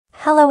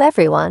Hello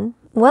everyone,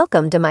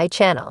 welcome to my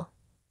channel.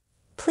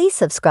 Please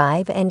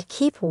subscribe and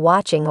keep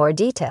watching more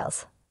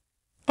details.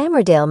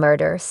 Emmerdale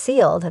murder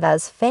sealed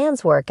as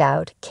fans work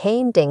out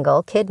Cain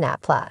Dingle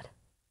kidnap plot.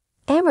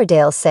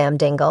 Emmerdale's Sam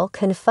Dingle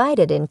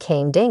confided in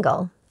Cain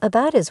Dingle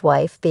about his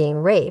wife being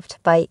raped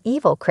by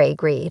evil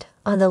Craig Reed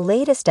on the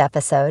latest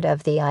episode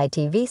of the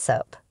ITV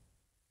soap.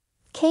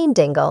 Cain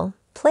Dingle,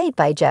 played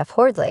by Jeff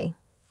Hordley,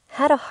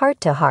 had a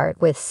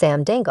heart-to-heart with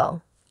Sam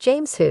Dingle,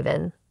 James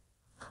Hooven,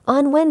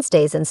 on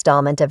Wednesday's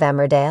installment of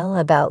Emmerdale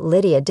about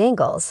Lydia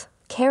Dingle's,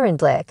 Karen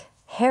Blick,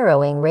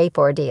 harrowing rape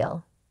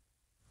ordeal.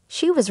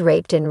 She was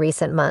raped in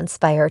recent months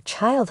by her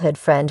childhood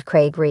friend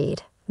Craig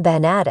Reed,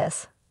 Ben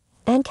Addis,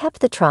 and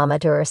kept the trauma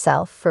to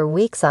herself for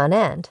weeks on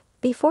end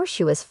before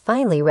she was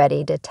finally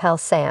ready to tell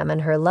Sam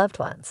and her loved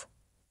ones.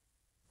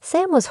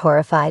 Sam was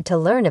horrified to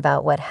learn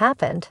about what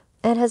happened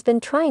and has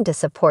been trying to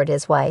support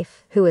his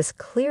wife, who is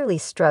clearly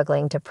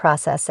struggling to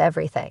process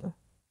everything.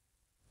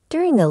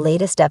 During the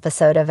latest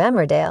episode of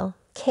Emmerdale,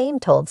 Cain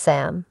told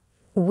Sam,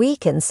 "We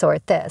can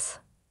sort this."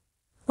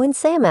 When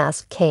Sam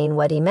asked Cain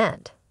what he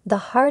meant, the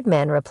hard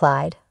man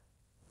replied,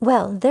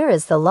 "Well, there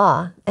is the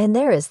law, and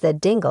there is the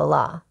Dingle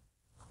law.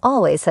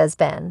 Always has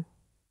been."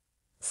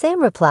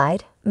 Sam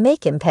replied,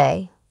 "Make him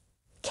pay."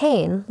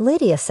 Cain,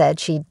 Lydia said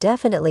she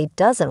definitely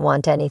doesn't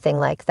want anything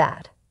like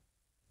that.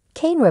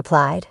 Cain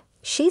replied,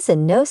 "She's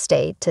in no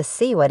state to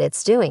see what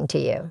it's doing to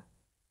you."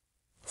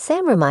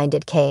 Sam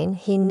reminded Cain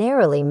he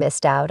narrowly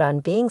missed out on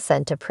being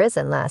sent to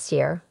prison last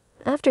year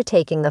after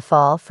taking the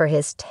fall for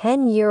his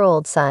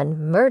 10-year-old son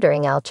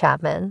murdering Al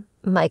Chapman,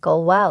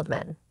 Michael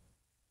Wildman.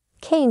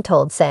 Cain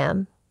told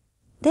Sam,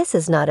 "This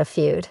is not a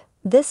feud.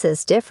 This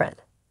is different.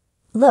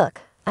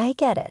 Look, I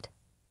get it.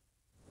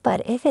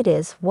 But if it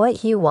is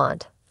what you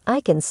want,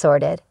 I can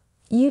sort it.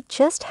 You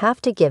just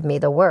have to give me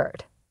the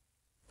word."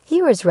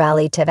 Viewers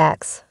rallied to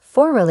X,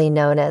 formerly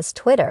known as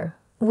Twitter,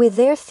 with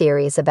their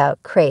theories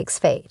about Craig's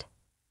fate.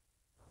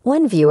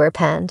 One viewer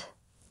penned,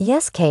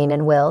 "Yes, Cain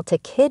and Will to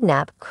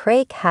kidnap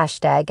Craig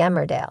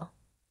 #Emmerdale."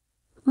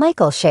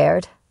 Michael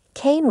shared,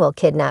 "Cain will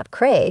kidnap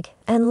Craig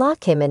and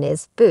lock him in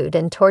his boot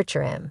and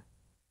torture him."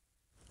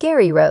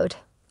 Gary wrote,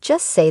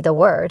 "Just say the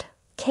word,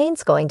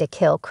 Cain's going to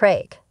kill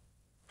Craig.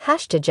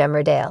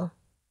 #Emmerdale."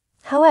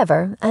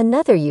 However,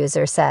 another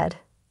user said,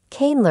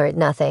 "Cain learned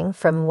nothing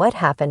from what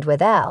happened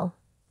with Al.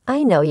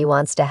 I know he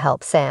wants to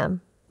help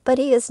Sam, but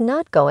he is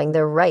not going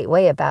the right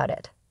way about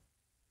it."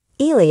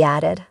 Ely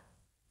added,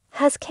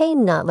 "Has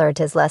Cain not learned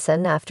his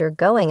lesson after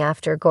going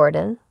after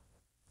Gordon?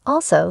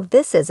 Also,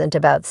 this isn't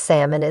about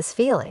Sam and his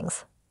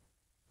feelings.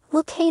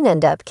 Will Cain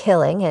end up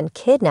killing and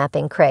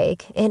kidnapping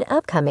Craig in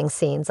upcoming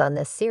scenes on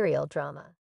this serial drama?"